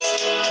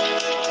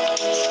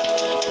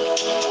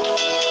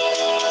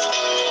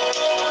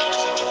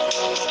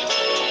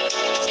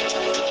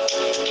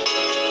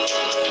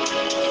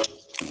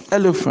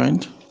Hello,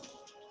 friend.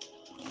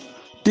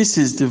 This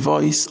is the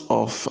voice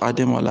of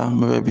Ademola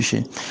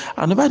Morebise.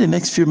 And over the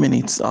next few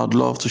minutes, I'd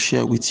love to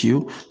share with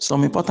you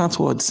some important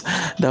words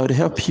that would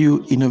help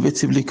you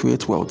innovatively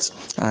create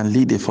wealth and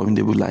lead a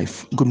formidable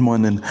life. Good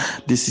morning.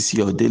 This is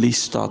your daily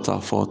starter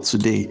for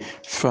today,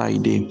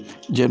 Friday,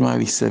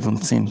 January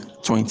 17,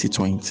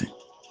 2020.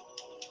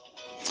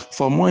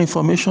 For more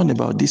information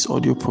about this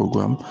audio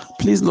program,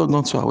 please log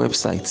on to our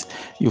website.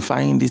 You'll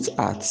find it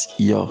at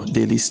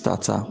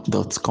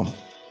yourdailystarter.com.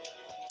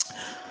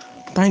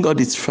 Thank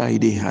God it's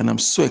Friday, and I'm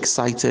so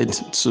excited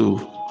to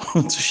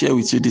share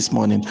with you this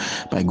morning,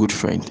 my good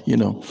friend.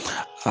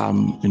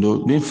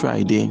 Being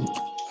Friday,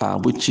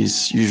 which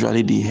is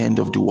usually the end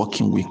of the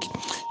working week,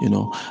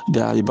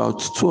 there are about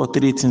 2 or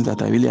 3 things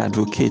that I really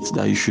advocate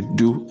that you should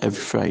do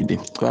every Friday,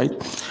 right?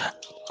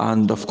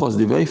 And of course,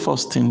 the very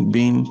first thing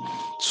being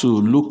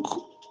to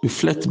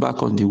reflect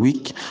back on the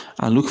week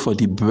and look for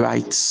the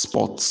bright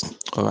spots.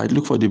 All right,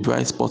 look for the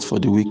bright spots for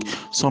the week,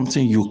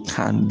 something you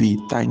can be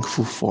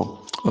thankful for.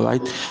 All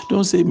right,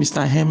 don't say,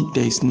 Mr. Hem,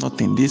 there is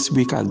nothing. This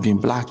week has been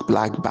black,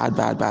 bad.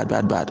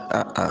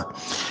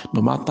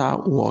 No matter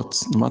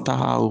what, no matter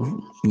how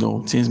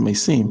things may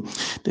seem,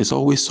 there's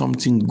always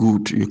something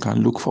good you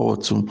can look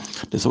forward to.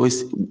 There's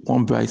always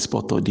one bright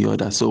spot or the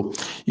other. So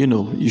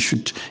you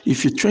should,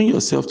 if you train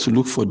yourself to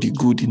look for the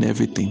good in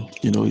everything,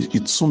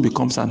 it soon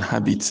becomes an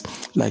habit.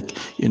 Like,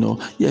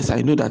 yes,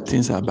 I know that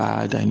things are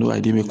bad. I know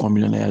I didn't make $1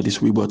 million this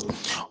week, but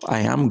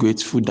I am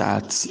grateful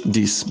that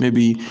this,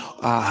 maybe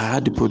I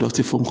had the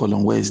productive phone call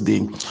on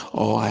Wednesday,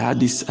 or I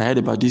heard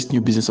about this new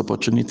business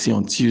opportunity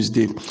on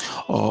Tuesday,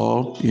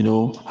 or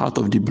out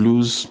of the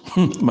blues,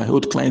 my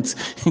old clients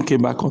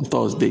came back on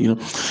Thursday.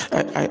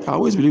 I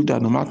always believe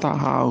that no matter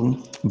how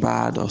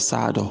bad or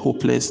sad or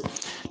hopeless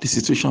the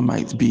situation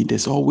might be,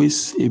 there's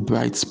always a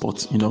bright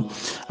spot. And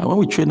when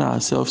we train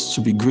ourselves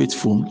to be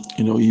grateful,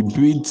 it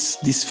breeds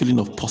this feeling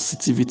of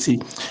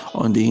positivity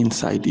on the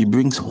inside. It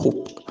brings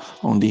hope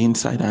on the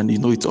inside, and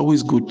it's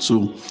always good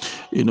to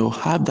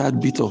have that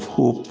bit of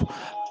hope,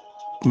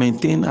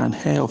 maintain an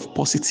air of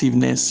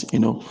positiveness.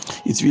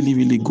 It's really,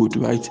 really good,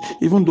 right?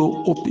 Even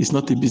though hope is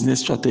not a business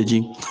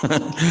strategy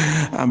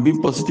and being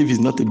positive is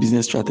not a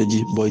business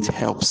strategy, but it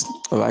helps.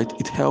 All right,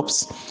 it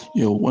helps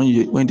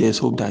when there's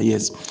hope that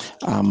yes,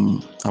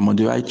 I'm on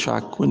the right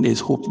track, when there's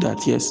hope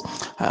that yes,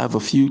 I have a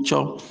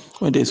future,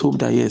 when there's hope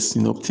that yes,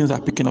 things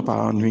are picking up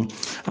around me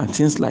and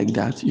things like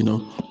that.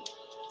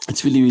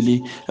 It's really,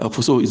 really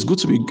helpful. So it's good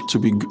to be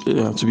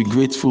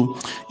grateful.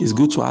 It's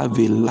good to have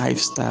a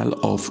lifestyle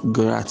of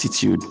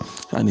gratitude,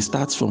 and it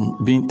starts from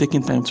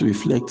taking time to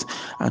reflect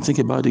and think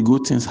about the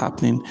good things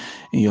happening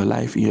in your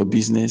life, in your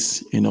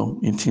business, in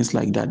things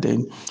like that.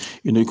 Then,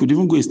 you could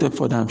even go a step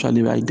further and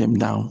actually write them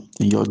down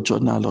in your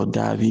journal or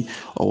diary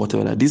or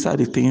whatever. These are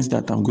the things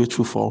that I'm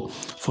grateful for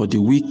the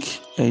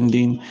week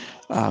ending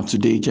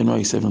today,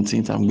 January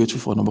 17th. I'm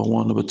grateful for number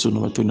 1, number 2,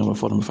 number 3, number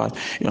 4, number 5.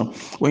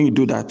 When you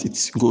do that,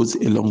 it goes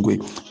a long way.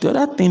 The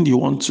other thing you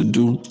want to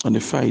do on a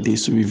Friday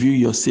is to review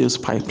your sales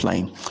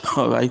pipeline.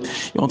 All right,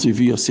 you want to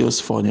review your sales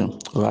funnel.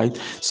 All right,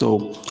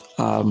 so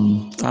how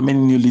many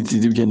new leads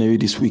did you generate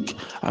this week?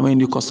 How many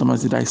new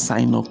customers did I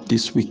sign up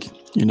this week?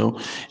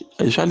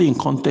 Especially in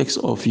context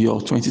of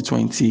your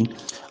 2020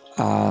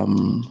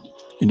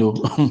 your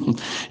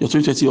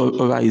 2020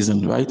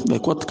 horizon, right?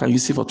 Like, what can you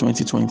see for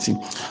 2020?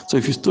 So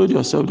if you told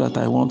yourself that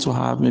I want to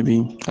have maybe,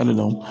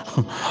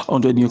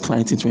 100 new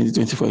clients in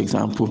 2020, for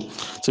example,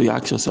 so you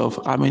ask yourself,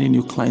 how many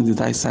new clients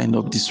did I sign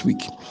up this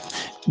week?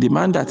 The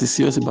man that is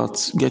serious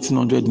about getting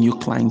 100 new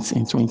clients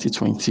in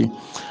 2020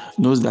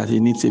 knows that he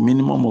needs a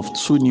minimum of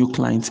 2 new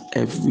clients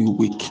every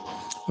week,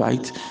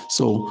 right?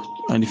 So,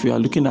 and if you are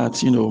looking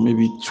at,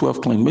 maybe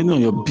 12 clients, maybe on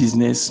your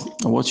business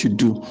and what you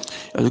do,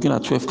 you're looking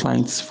at 12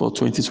 clients for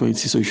 2020.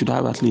 So you should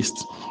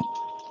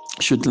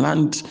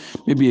land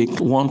maybe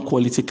one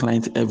quality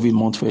client every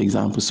month, for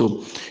example.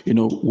 So,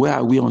 where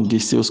are we on the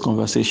sales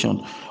conversation?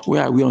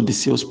 Where are we on the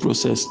sales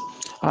process?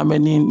 How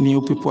many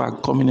new people are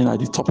coming in at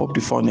the top of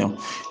the funnel?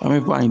 How many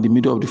people are in the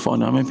middle of the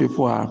funnel? How many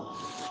people are,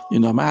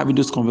 am I having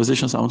those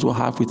conversations I want to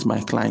have with my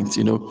clients?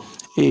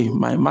 Hey,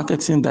 my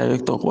marketing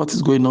director, what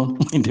is going on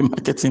in the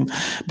marketing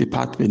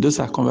department? Those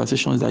are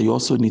conversations that you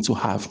also need to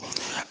have.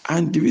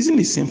 And the reason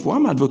is simple.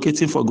 I'm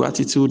advocating for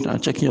gratitude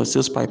and checking your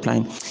sales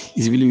pipeline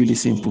is really, really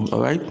simple.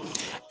 All right.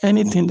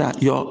 Anything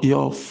that your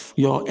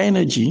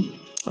energy,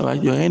 all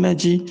right, your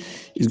energy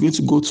is going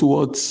to go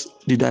towards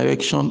the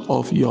direction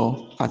of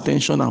your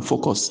attention and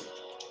focus.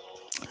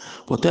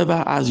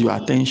 Whatever has your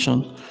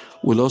attention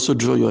will also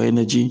draw your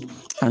energy,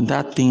 and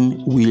that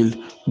thing will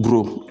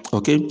grow.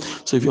 Okay,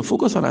 so if your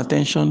focus and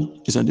attention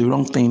is on the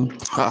wrong thing,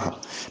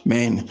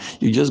 man,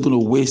 you're just going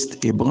to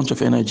waste a bunch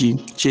of energy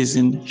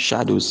chasing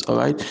shadows. All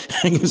right,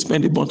 you're going to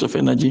spend a bunch of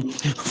energy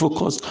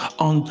focused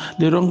on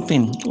the wrong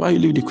thing while you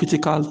leave the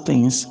critical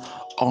things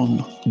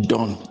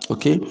undone.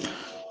 Okay,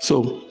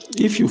 so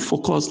if you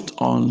focused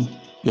on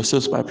your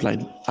sales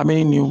pipeline, how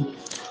many new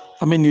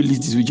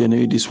leads did we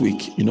generate this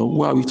week?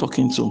 Who are we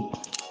talking to?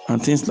 And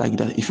things like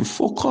that. If you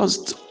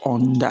focused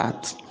on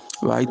that,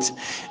 right?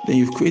 Then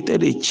you've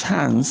created a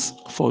chance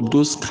for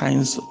those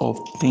kinds of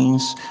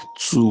things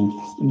to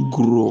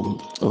grow.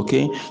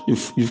 Okay,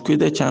 you've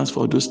created a chance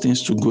for those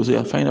things to grow. So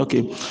you're finding,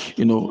 okay,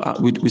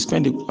 we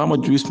spend how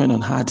much do we spend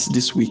on ads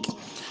this week?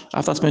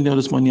 After spending all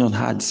this money on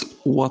ads,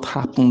 what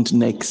happened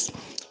next?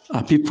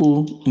 Are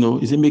people,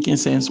 is it making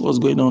sense? What's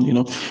going on?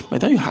 By the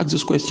time you ask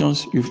those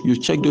questions, you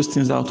check those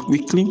things out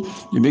quickly,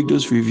 you make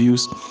those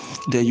reviews,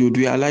 then you'd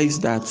realize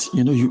that,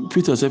 you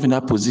put yourself in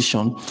that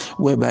position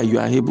whereby you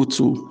are able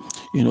to,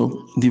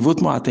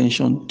 devote more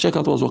attention, check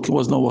out what's working,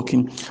 what's not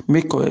working,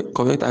 make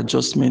correct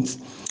adjustments,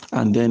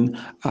 and then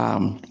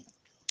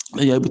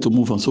you're able to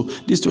move on. So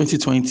this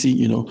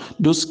 2020,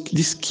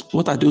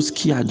 what are those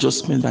key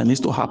adjustments that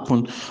needs to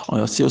happen on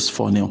your sales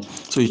funnel?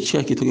 So you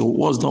check it. Okay,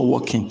 what's not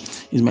working?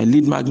 Is my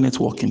lead magnet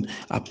working?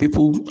 Are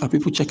people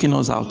checking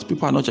us out?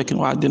 People are not checking.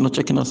 Why are they not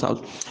checking us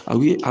out?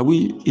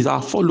 Is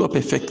our follow-up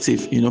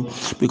effective?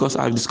 Because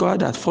I've discovered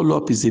that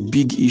follow-up is a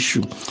big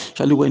issue,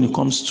 especially when it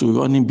comes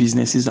to running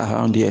businesses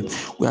around here.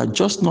 We are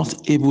just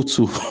not able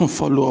to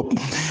follow up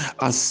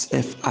as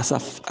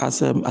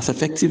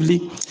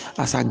effectively,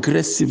 as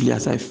aggressively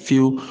as I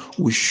feel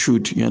we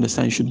should. You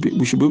understand?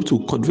 We should be able to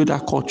cultivate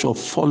that culture of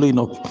following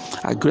up,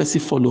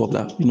 aggressive follow up.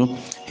 That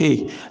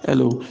hey,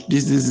 hello,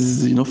 this,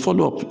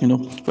 follow up.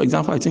 For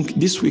example, I think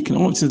this week,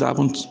 one of the things that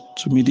happened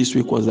to me this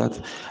week was that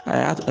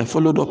I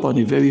followed up on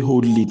a very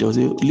old lead. There was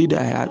a lead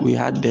we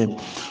had them.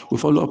 We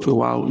followed up a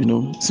while.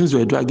 Since we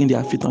were dragging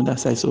their feet on that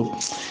side, so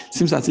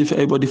seems as if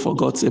everybody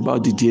forgot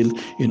about the deal.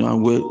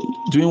 And we're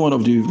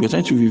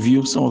trying to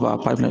review some of our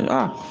pipeline.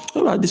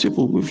 What about these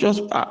people? We've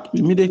just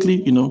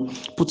immediately,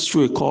 put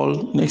through a call.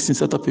 Next thing,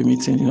 set up a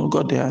meeting.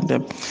 Got there, and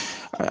then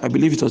I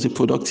believe it was a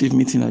productive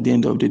meeting at the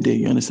end of the day.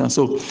 You understand?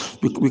 So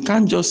we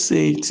can't just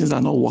say things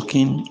are not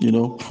working.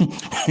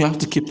 We have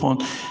to keep on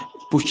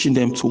pushing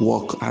them to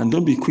work, and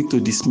don't be quick to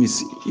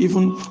dismiss.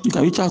 Even you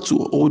can reach out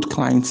to old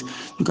clients,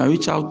 you can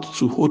reach out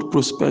to old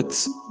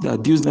prospects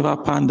that deals never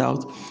panned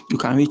out. You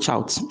can reach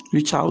out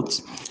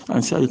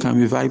and see how you can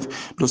revive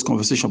those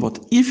conversations. But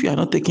if you are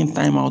not taking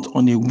time out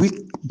on a week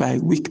by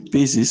week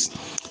basis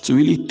to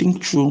really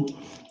think through,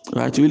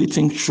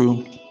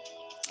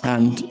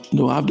 and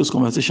have those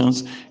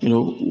conversations,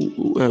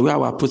 where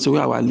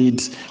our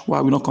leads, why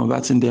are we not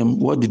converting them?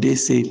 What did they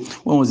say?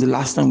 When was the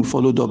last time we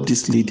followed up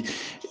this lead?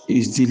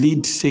 Is the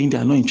lead saying they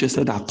are not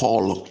interested at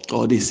all,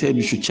 or they said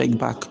we should check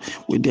back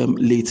with them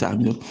later?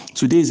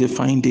 Today is a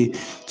fine day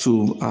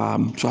to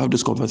have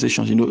those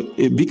conversations.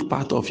 A big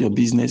part of your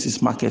business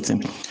is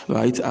marketing,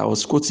 right? I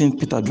was quoting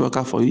Peter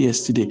Drucker for you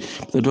yesterday.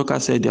 Peter Drucker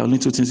said there are only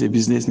two things a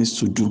business needs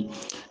to do: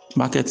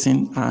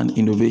 marketing and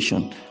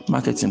innovation.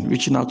 Marketing,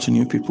 reaching out to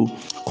new people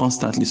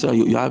constantly. So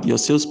you have your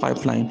sales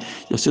pipeline,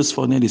 your sales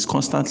funnel is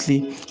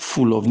constantly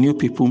full of new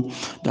people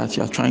that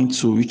you are trying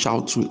to reach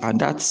out to,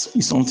 and that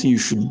is something you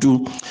should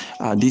do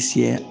this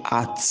year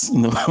at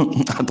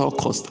at all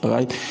costs. All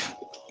right.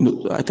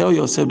 I tell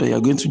yourself that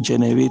you're going to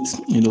generate,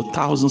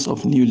 thousands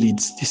of new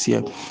leads this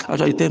year.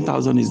 Actually,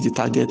 10,000 is the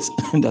target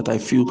that I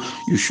feel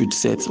you should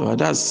set.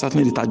 That's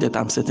certainly the target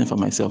I'm setting for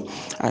myself.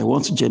 I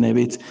want to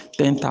generate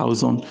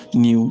 10,000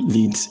 new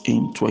leads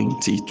in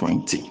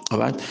 2020. All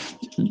right.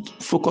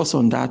 Focus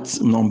on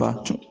that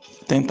number,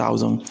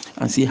 10,000,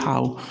 and see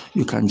how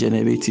you can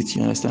generate it.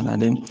 You understand?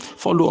 And then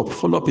follow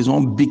up is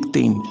one big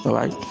thing. All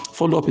right.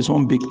 Follow up is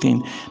one big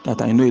thing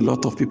that I know a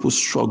lot of people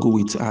struggle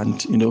with.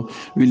 And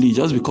really,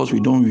 just because we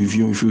don't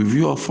review, if you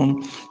review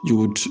often, you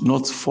would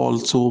not fall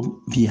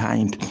so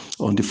behind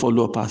on the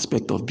follow up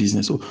aspect of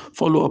business. So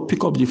follow up,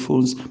 pick up the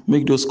phones,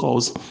 make those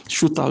calls,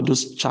 shoot out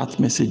those chat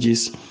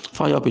messages,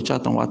 fire up a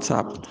chat on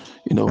WhatsApp.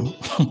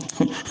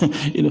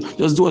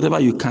 Just do whatever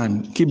you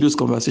can. Keep those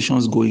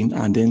conversations going,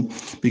 and then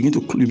begin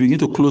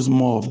to close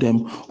more of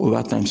them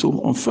over time.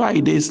 So on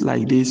Fridays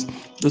like this,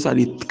 those are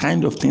the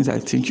kind of things I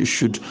think you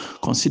should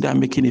consider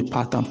making a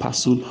part and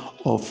parcel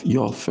of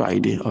your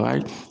Friday. All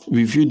right.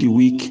 Review the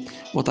week.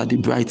 What are the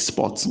bright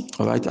spots?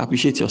 All right.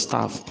 Appreciate your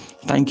staff.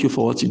 Thank you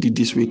for what you did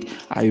this week.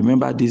 I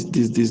remember this.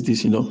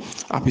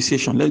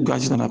 Appreciation. Let's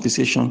graduate on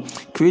appreciation.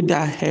 Create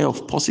that air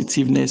of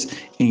positiveness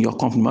in your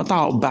company. No matter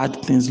how bad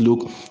things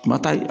look, no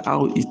matter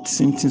how it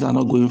seems things are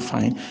not going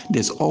fine,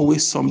 there's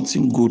always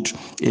something good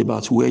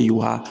about where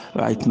you are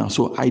right now.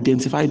 So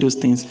identify those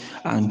things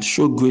and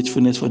show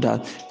gratefulness for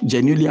that.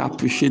 Genuinely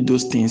appreciate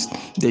those things.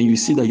 Then you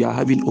see that you are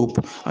having hope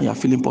and you are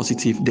feeling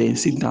positive. Then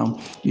sit down,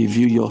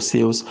 review your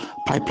sales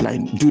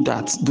pipeline. Do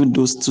that. Do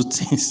those two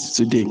things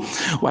today.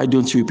 Why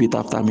don't you repeat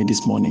after me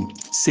this morning?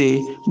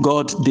 Say,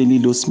 God daily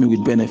loads me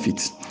with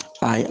benefits.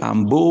 I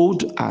am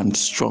bold and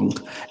strong.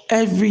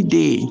 Every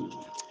day,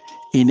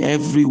 in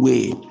every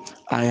way,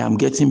 I am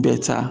getting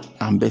better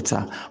and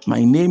better.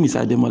 My name is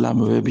Ademola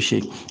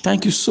Morebise.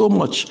 Thank you so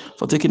much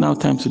for taking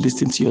out time to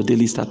listen to your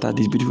daily starter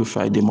this beautiful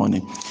Friday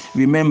morning.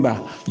 Remember,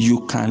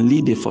 you can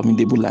lead a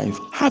formidable life.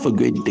 Have a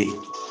great day.